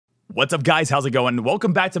What's up, guys? How's it going?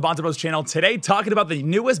 Welcome back to BonsaiBroz channel. Today, talking about the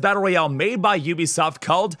newest battle royale made by Ubisoft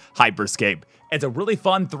called Hyperscape. It's a really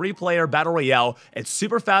fun 3-player battle royale. It's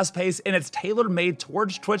super fast-paced, and it's tailor-made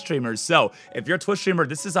towards Twitch streamers. So, if you're a Twitch streamer,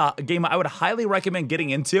 this is a game I would highly recommend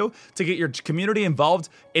getting into to get your community involved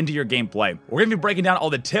into your gameplay. We're going to be breaking down all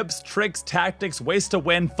the tips, tricks, tactics, ways to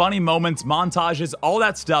win, funny moments, montages, all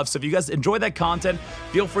that stuff. So, if you guys enjoy that content,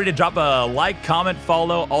 feel free to drop a like, comment,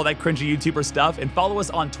 follow, all that cringy YouTuber stuff, and follow us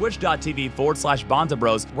on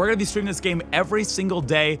twitch.tv/BonsaiBroz. We're going to be streaming this game every single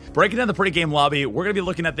day, breaking down the pre-game lobby. We're going to be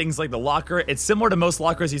looking at things like the locker. It's similar to most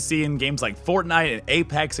lockers you see in games like Fortnite and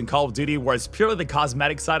Apex and Call of Duty, where it's purely the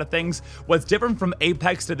cosmetic side of things. What's different from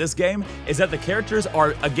Apex to this game is that the characters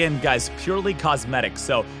are, again, guys, purely cosmetic.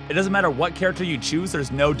 So it doesn't matter what character you choose,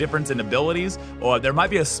 there's no difference in abilities, or there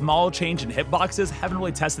might be a small change in hitboxes. Haven't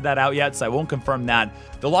really tested that out yet, so I won't confirm that.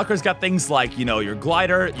 The locker's got things like, you know, your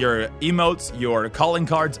glider, your emotes, your calling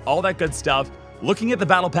cards, all that good stuff. Looking at the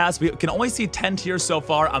battle pass, we can only see 10 tiers so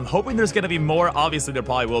far. I'm hoping there's going to be more. Obviously, there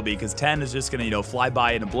probably will be, because 10 is just going to, you know, fly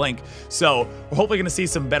by in a blink. So we're hopefully going to see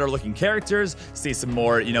some better looking characters, see some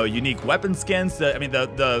more, you know, unique weapon skins. I mean,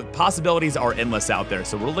 the possibilities are endless out there.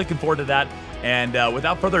 So we're looking forward to that. And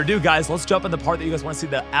without further ado, guys, let's jump in the part that you guys want to see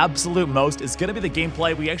the absolute most. It's going to be the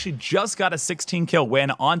gameplay. We actually just got a 16 kill win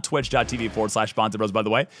on twitch.tv/BonsaiBroz, by the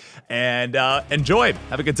way. And enjoy.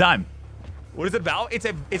 Have a good time. What is it about? It's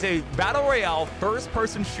a battle royale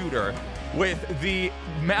first-person shooter with the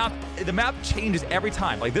map. The map changes every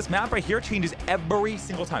time. Like, this map right here changes every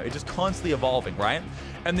single time. It's just constantly evolving, right?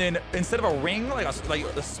 And then instead of a ring, like a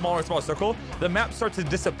smaller circle, the map starts to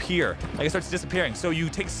disappear. Like, it starts disappearing. So you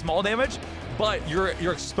take small damage, but you're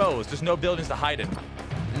exposed. There's no buildings to hide in.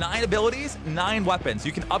 9 abilities, 9 weapons.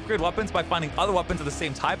 You can upgrade weapons by finding other weapons of the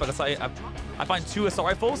same type. Like, I find 2 assault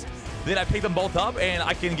rifles, then I pick them both up, and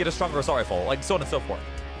I can get a stronger assault rifle, like so on and so forth.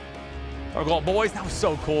 Our goal, boys, that was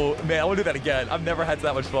so cool. Man, I want to do that again. I've never had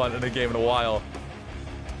that much fun in a game in a while.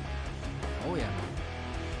 Oh, yeah.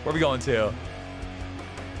 Where are we going to?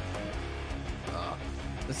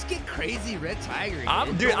 Let's get crazy, Red Tiger.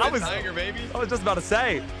 Dude, I was just about to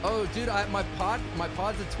say. Oh, dude, my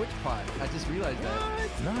pod's a Twitch pod. I just realized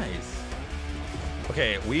that. Nice.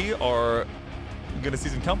 Okay, we are gonna see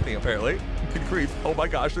some company apparently. Good grief! Oh my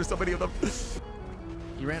gosh, there's so many of them.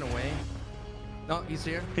 He ran away. No, he's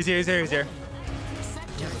here. He's here. He has a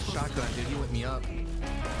shotgun, dude. He whipped me up.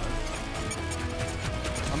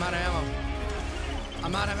 I'm out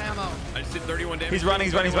of ammo. I just did 31 damage. He's running.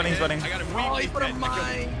 I got him weak. Oh, he put a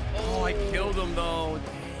mine. Oh, I killed him though.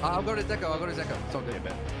 I'll go to Deco. It's all good.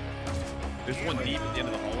 Yeah, there's one deep at the end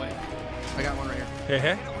of the hallway. I got one right here.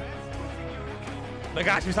 Hey. My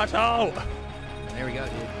gosh, he's not. Oh. There we go,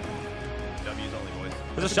 dude. W's only, boys.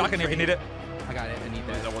 There's a shotgun here if you need it. I got it. I need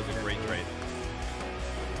that. That was a great trade.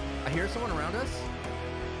 I hear someone around us.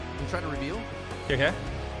 I'm trying to reveal. Okay.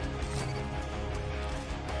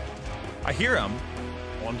 I hear him.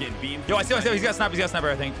 Oh, I'm getting beamed. Yo, I see him. He's got a sniper,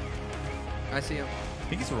 I think. I see him. I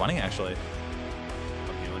think he's running, actually.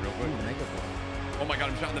 I'm healing real quick. Ooh, oh my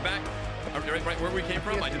god, I'm shot in the back. Right where we came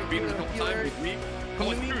from. I just beat him a couple times. He's weak.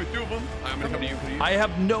 Oh, it's 2 of them. I'm gonna come to you. I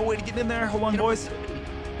have no way to get in there. Hold on, boys.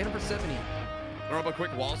 Hit him for 70. Throw up a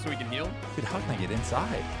quick wall so we can heal. Dude, how can I get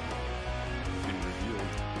inside?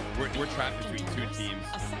 We're trapped between 2 teams.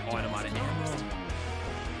 Oh, and I'm out of ammo.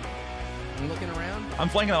 I'm looking around. I'm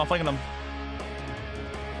flanking them.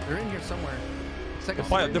 They're in here somewhere. They're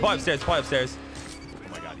probably upstairs. Oh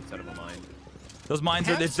my god, he set up a mine. Those mines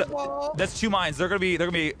are. That's 2 mines. They're gonna be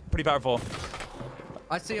pretty powerful.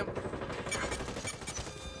 I see him.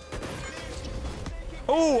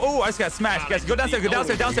 Oh! I just got smashed. Guys, go downstairs. Yeah, here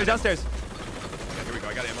we go.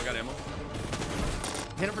 I got ammo.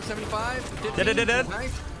 Hit him for 75. Dead.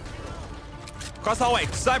 Nice. Cross the hallway.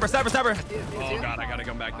 Sniper. Oh god, I gotta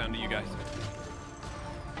come back down to you guys.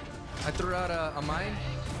 I threw out a mine.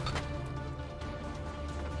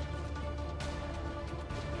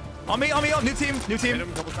 On me. New team. Hit him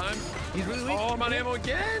a couple times. He's really weak. Oh, I'm on ammo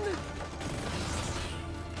again.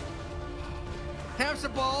 Hamster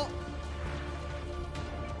ball.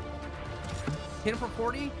 Hit him for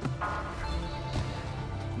 40.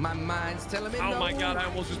 My mind's telling me no. Oh my god, I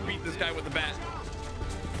almost just beat this guy with the bat.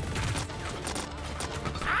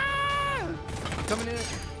 Coming in.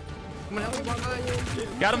 Come on, help me, Bonsai.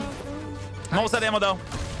 Got him. I'm almost out of ammo though.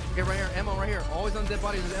 Okay, right here. Ammo right here. Always on dead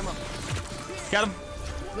bodies. There's ammo. Got him.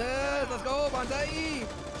 Yes, let's go, Bonsai.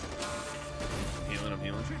 I'm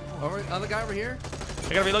healing. Other guy over here.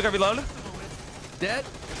 I gotta reload. Dead.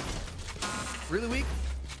 Really weak.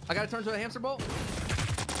 I gotta turn to a hamster ball.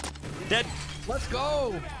 Dead. Let's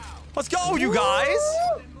go. Let's go, you guys.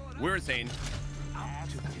 We're insane.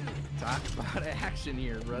 Talk about action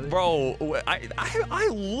here, brother. Bro, I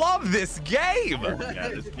love this game. Yeah,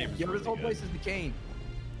 this game is Yo, this really whole good. place is decaying.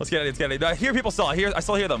 Let's get it. Let's get it. I hear people still. I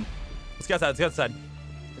still hear them. Let's get outside. Let's get outside.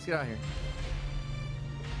 Let's get out here.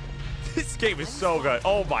 This game is so good.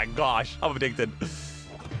 Oh my gosh, I'm addicted.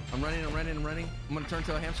 I'm running. I'm gonna turn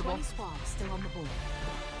to a hamster ball. 20 squads still on the board.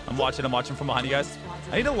 I'm watching from behind you guys.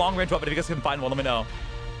 I need a long range weapon. If you guys can find one, let me know.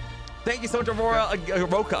 Thank you so much, Aurora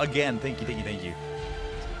Roka again. Thank you. A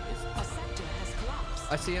sector has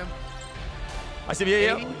collapsed. I see him. I see you.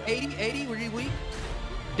 Yeah. 80. Were you weak?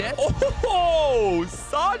 Dead? Oh,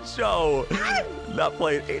 Sancho! Not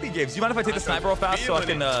played 80 games. You mind if I take the sniper real fast so I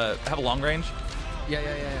can have a long range? Yeah.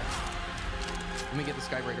 Let me get the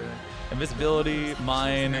skybreaker then. Invisibility,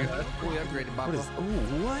 mine. Fully upgraded, Bob. What is?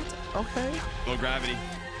 Ooh, what? Okay. Low gravity.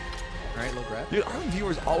 All right, low grab. Dude, our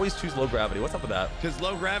viewers always choose low gravity. What's up with that? Because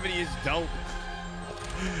low gravity is dope.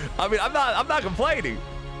 I mean, I'm not complaining.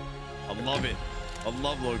 I love it. I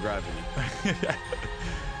love low gravity.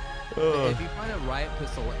 If you find a riot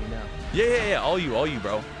pistol, let me know. Yeah. All you,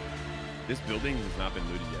 bro. This building has not been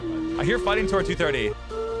looted yet. By the way. I hear fighting toward 230. Be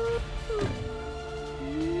aware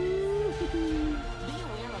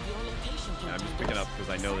of your location. Yeah, I'm just picking up because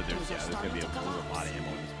I know that there's gonna be a lot of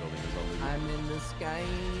ammo in this building. There's all looted. I'm in the sky.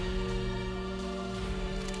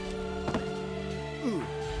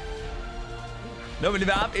 No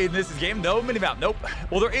minimap in this game. No minimap. Nope.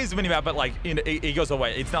 Well, there is a minimap, but like it goes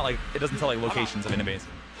away. It's not like it doesn't tell like locations of enemies.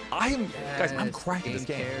 Guys, I'm cracked at this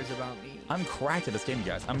game. Cares about me. I'm cracked at this game,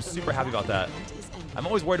 guys. I'm super happy about that. I'm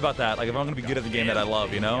always worried about that. Like if I'm gonna be good at the game that I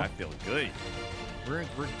love, you know? I feel good. We're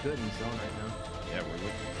good in zone right now. Yeah, we're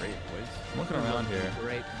looking great, boys. I'm looking around here.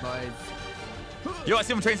 Great buzz. Yo, I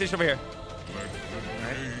see him on train station over here.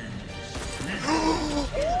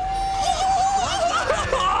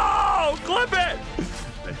 Oh, clip it!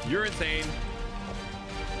 You're insane.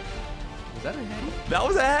 Was that a heady? That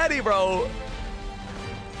was a heady, bro.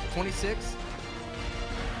 26.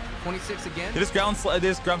 26 again. Did this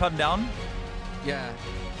ground pound down? Yeah.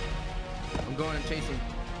 I'm going and chasing.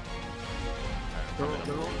 They're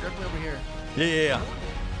definitely over here. Yeah.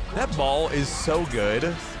 That ball is so good.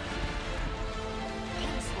 10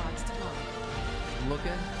 squads to go. I'm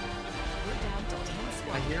looking. We're down to 10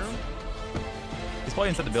 squads. I hear him. He's probably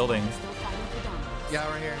inside the building. Still fighting for dominance. Yeah,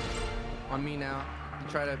 right here. On me now.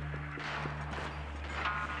 Try to.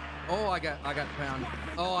 Oh, I got pound.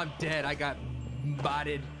 Oh, I'm dead. I got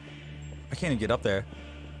botted. I can't even get up there.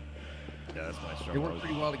 Yeah, that's my They struggle. work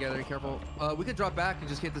pretty well together. Be careful. We could drop back and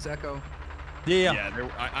just hit this echo. Yeah. Yeah,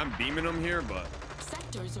 I'm beaming them here, but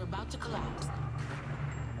Sectors are about to collapse.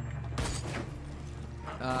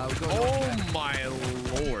 We go oh my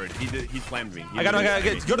lord, he slammed me. I got him.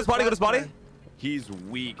 Go to spotty. Go to spotty. He's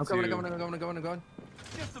weak. I'm too. going.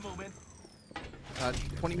 Just a moment.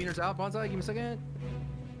 20 meters out, Bonsai. Give me a second.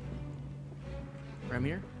 Right, I'm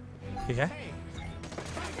here. Okay.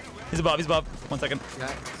 He's above. 1 second. Yeah,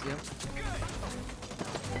 see him.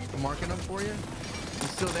 I'm marking him for you.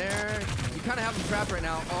 He's still there. You kind of have him trapped right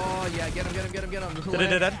now. Oh yeah, get him.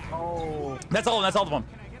 Dead. Oh. That's all of them.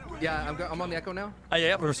 Yeah, I'm on the echo now.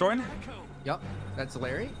 Yeah, we're restoring. Yup, that's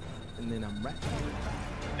Larry. And then I'm right.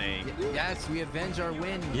 Dang. Yes, we avenge our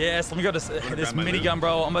win. Yes, let me go to this grab my minigun,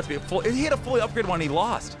 bro. I'm about to be full. He had a fully upgraded one. He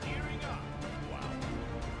lost.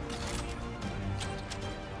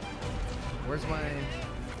 Where's my?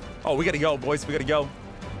 Oh, we gotta go, boys. We gotta go.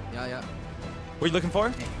 Yeah. What are you looking for?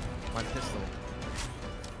 My pistol.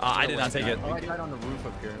 I did not take it. Oh, I died on the roof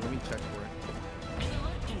up here. Let me check for it.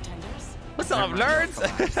 Alert contenders. What's up,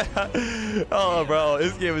 nerds? Oh, bro,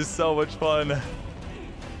 this game is so much fun.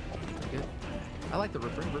 Good. I like the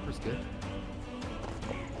Ripper. Ripper's good.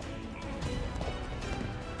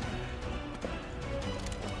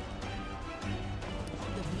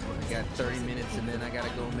 I got 30 minutes and then I gotta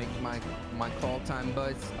go make my call time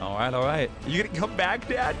buzz. All right. You gonna come back,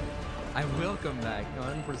 Dad? I will come back,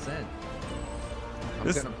 100%.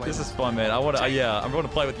 This is fun, man. I'm going to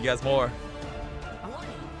play with you guys more. Warning.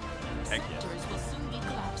 Heck yeah. Sectors will soon be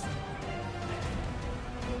collapsing.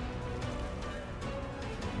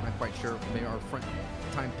 I'm not quite sure if maybe our front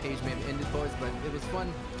time page may have ended, boys, but it was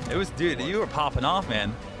fun. It was, dude. You were popping off,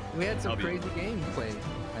 man. We had some I'll be- crazy gameplay,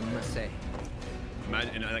 I must say.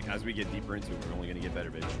 Imagine, and like, as we get deeper into it, we're only gonna get better,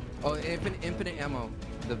 bitch. Oh, infinite ammo.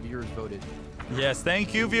 The viewers voted. Yes,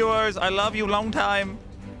 thank you, viewers. I love you. Long time.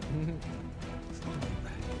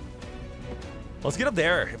 Let's get up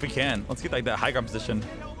there if we can. Let's get like that high ground position.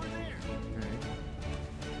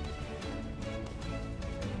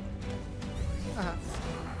 Uh-huh.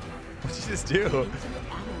 What did you just do? Ammo limit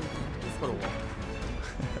is Put a over. wall.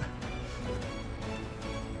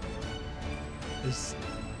 There's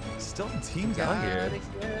Still teams out here. Gotta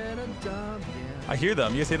get a dub, yeah. I hear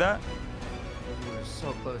them. You see that? We're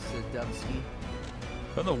so close to Dubsky.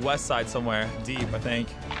 On the west side somewhere, deep, I think.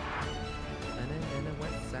 And the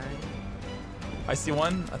west side. I see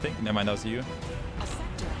one. I think. Never mind. That was you. A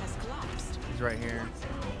sector has collapsed. He's right here.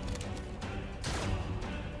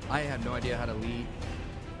 I have no idea how to lead.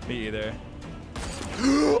 Me either.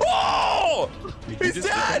 Oh! He's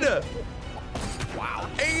dead! Wow.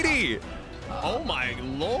 80! Oh my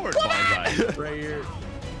lord, Bonsai. Right here.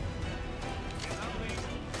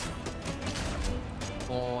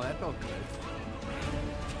 Oh, that felt good.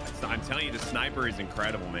 I'm telling you, the sniper is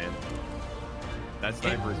incredible, man. That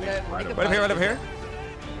sniper is Yeah, incredible. Right up here, right up here.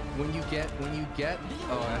 When you get,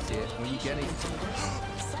 oh, I see it. When you get it.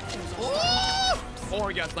 Sectors are Oh,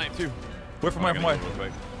 he got sniped too. Where from where? From where?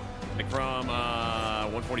 Like from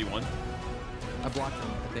 141. I blocked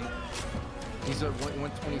him, I think. He's at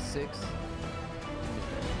 126.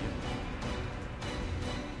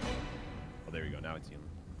 Oh, there we go. Now I see him.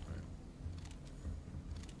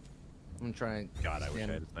 I'm gonna try and God, I wish I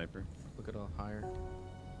stand- had a sniper. look at all higher.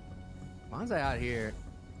 Bonsai out here.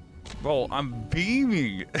 Bro, I'm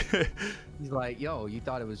beaming. He's like, yo, you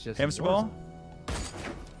thought it was just Hamster ball?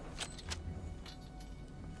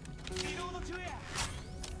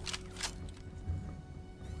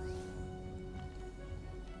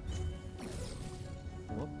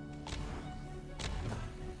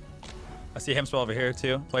 I see hamster ball over here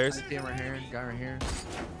too. Players. I see him right here. Guy right here.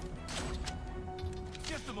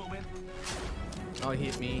 Oh, he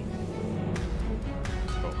hit me.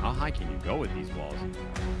 Oh, how high can you go with these walls?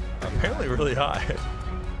 Apparently really high.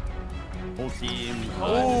 Whole team.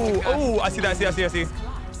 Oh, oh, I see that. I see.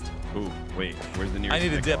 collapsed. Ooh, wait. Where's the nearest? I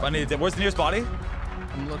need a dip. I need a dip. Where's the nearest body?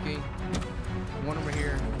 I'm looking. One over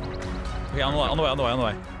here. Okay, on the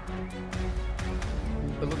way.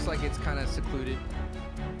 It looks like it's kind of secluded.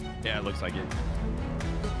 Yeah, it looks like it.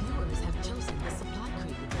 The viewers have chosen the supply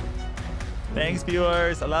crate. Thanks,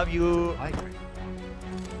 viewers. I love you. I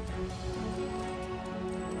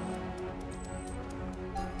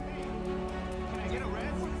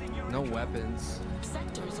No weapons.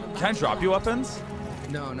 Sectors are Can I drop you weapons?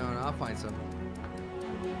 No. I'll find some.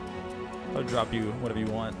 I'll drop you whatever you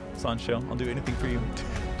want, Sancho. I'll do anything for you.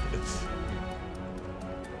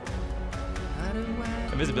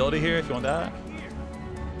 Invisibility here if you want that.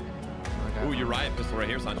 Ooh, your riot pistol right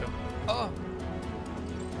here, Sancho. Oh.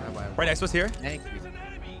 Right next to us here. Thank you.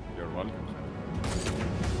 You're welcome.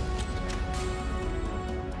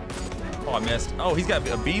 Oh, I missed. Oh, he's got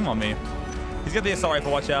a beam on me. He's got the assault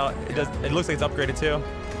rifle. Watch out. It does. It looks like it's upgraded too.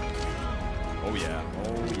 Oh yeah.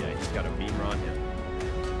 He's got a beamer on him.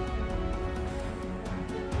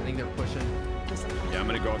 I think they're pushing. Yeah, I'm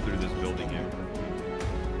gonna go through this building here.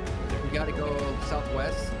 We gotta go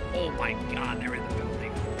southwest. Oh my God, they're in the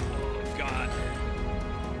building. Oh God.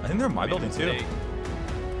 I think they're in my building too. Mistake.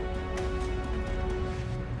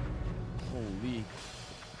 Holy.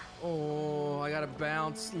 Oh, I gotta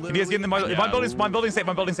bounce. Can you guys get in my building's safe.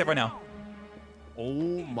 My building's safe right now.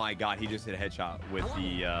 Oh my God, he just hit a headshot with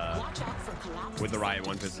the Watch out for collapse. with the riot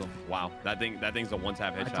 1 pistol. Wow, that thing's a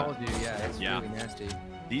one-tap I headshot. told you, yeah, it's Yeah. really nasty.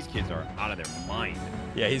 These kids are out of their mind.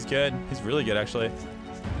 Yeah, he's good. He's really good actually.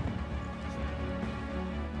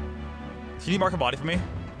 Can you mark a body for me?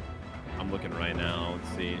 I'm looking right now. Let's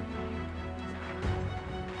see.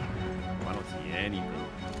 Oh, I don't see anything.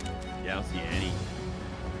 Yeah, I don't see any.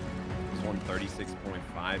 There's one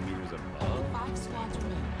 36.5 meters above. 5 squads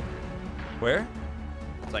remain. Where?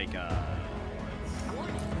 It's like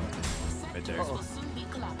Warning. right there. Sectors will soon be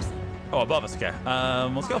collapsing. Oh, above us. Okay.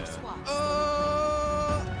 Let's go. 5 squads.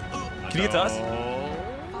 Can you get to us?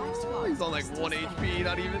 5 squads. He's on like 1 HP,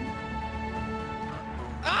 not even.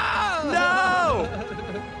 No!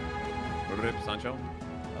 Rip, Sancho.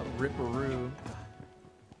 A ripperoo.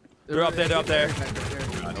 They're up there. They're up there.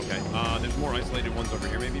 Okay. There's more isolated ones over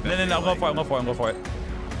here, maybe. No. I'm going for it.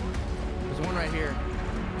 There's one right here.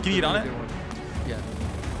 Can you get on it? Good one. Yeah.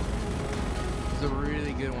 It's a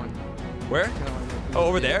really good one. Where? Oh,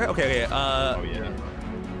 over there? Okay. Oh yeah.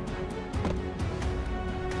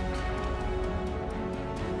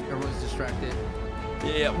 Everyone's distracted.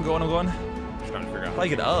 Yeah, I'm going. I'm just trying to figure out How do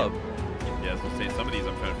you get up? Yeah, I was gonna say some of these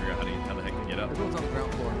I'm trying to figure out how the heck to get up. Everyone's on the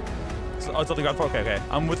ground floor. So, oh, it's on the ground floor. Okay.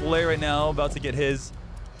 I'm with Larry right now, about to get his.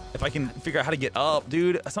 If I can figure out how to get up,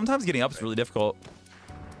 dude. Sometimes getting up is really difficult.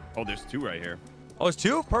 Oh, there's 2 right here. Oh, there's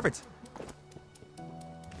 2? Perfect.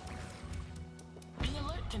 Be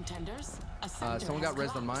alert, contenders. A sector Someone has got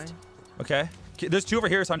rezzed on mine. collapsed. Okay. There's 2 over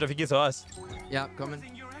here, Sandra, if he gets to us. Yeah, coming.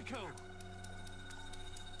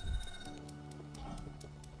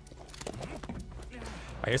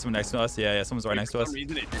 I here's someone next to us. Yeah, someone's right next to us. For some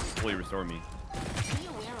reason, it just fully restored me. Be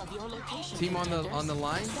aware of your location. Team on the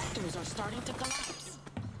line. Sectors are starting to collapse.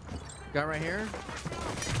 Guy right here.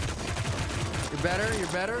 You're better. You're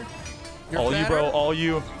better. You're All better. you, bro. All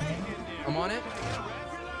you. I'm on it.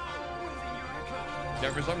 Yeah,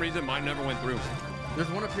 for some reason, mine never went through. There's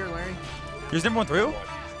one up here, Larry. Yours never went through?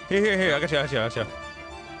 Here. I got you. Bet.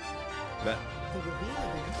 The reveal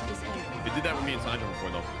event is over. It did that with me and Sandra before,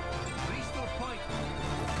 though.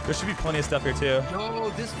 There should be plenty of stuff here too. No,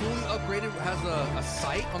 this fully upgraded has a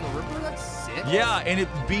sight on the river. That's sick. Yeah, and it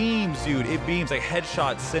beams, dude. It beams like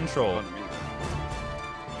headshot central. Oh,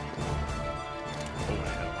 I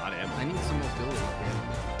had a lot of ammo. I need some mobility.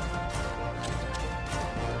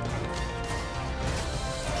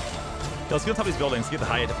 Yo, let's get on top of these buildings. Get the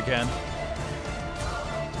height if you can.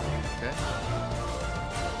 Okay.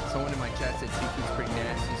 Someone in my chat said Tiku's pretty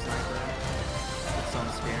nasty sniper. It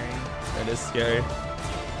sounds scary. It is scary.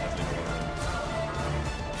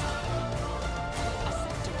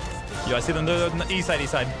 Yo, I see them. The east side.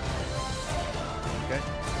 Okay.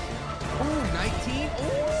 Ooh, 19. Ooh.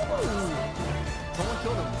 Someone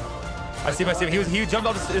killed him. I see him. He jumped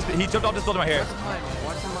off this building right here.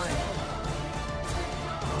 Watch the mine.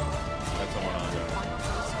 That's someone on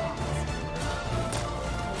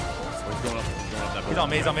He's going up that He's on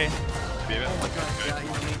me. Oh my god. Yeah,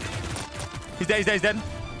 he's on me. He's dead.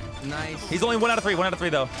 Nice. He's only 1 out of 3. 1 out of 3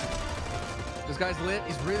 though. This guy's lit.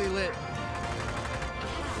 He's really lit.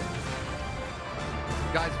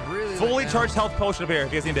 Guy's really Fully lit charged health potion up here.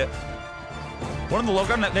 If you guys need it. One on the low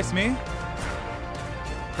ground next to me.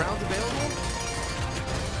 Crowns available.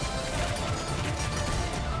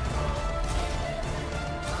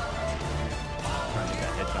 trying to get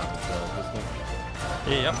that headshot with the pistol.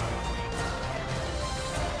 Yep.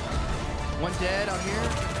 One dead out here.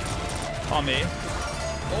 On me.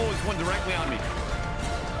 Oh, there's one directly on me.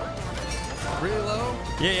 Really low.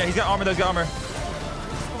 Yeah. He's got armor. He's got armor.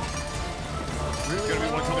 Really There's gonna be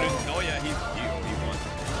low. one coming in. Oh yeah, he won.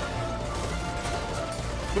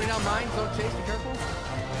 Putting out mines. Don't chase. Be careful.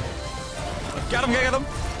 Got him.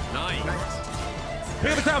 Nice.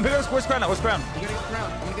 Pick up the crown. Where's crown? Where's crown? You gotta get the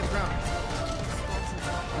crown. I'm gonna get the crown.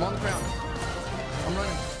 I'm on the crown. I'm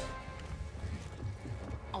running.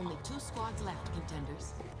 Only 2 squads left,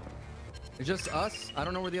 contenders. It's just us. I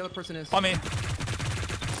don't know where the other person is. On me.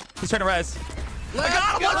 He's trying to res.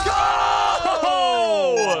 Let's Let's go!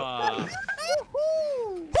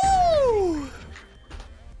 Woo!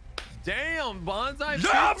 Damn, Bonsai.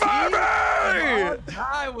 Yeah, baby!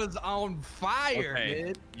 I was on fire, Okay,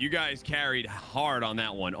 man. you guys carried hard on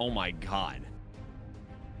that one. Oh my god.